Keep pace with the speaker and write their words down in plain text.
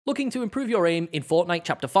Looking to improve your aim in Fortnite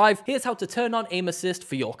Chapter 5, here's how to turn on aim assist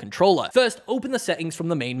for your controller. First, open the settings from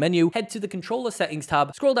the main menu, head to the controller settings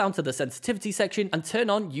tab, scroll down to the sensitivity section and turn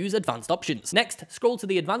on use advanced options. Next, scroll to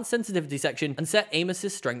the advanced sensitivity section and set aim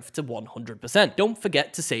assist strength to 100%. Don't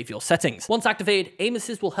forget to save your settings. Once activated, aim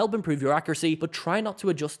assist will help improve your accuracy, but try not to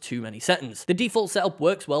adjust too many settings. The default setup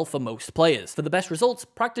works well for most players. For the best results,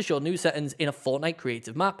 practice your new settings in a Fortnite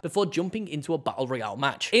creative map before jumping into a battle royale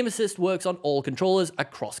match. Aim assist works on all controllers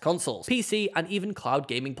across consoles, PC, and even cloud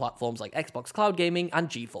gaming platforms like Xbox Cloud Gaming and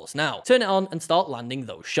GeForce Now. Turn it on and start landing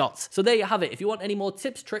those shots. So there you have it. If you want any more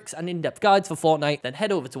tips, tricks, and in-depth guides for Fortnite, then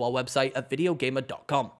head over to our website at VideoGamer.com.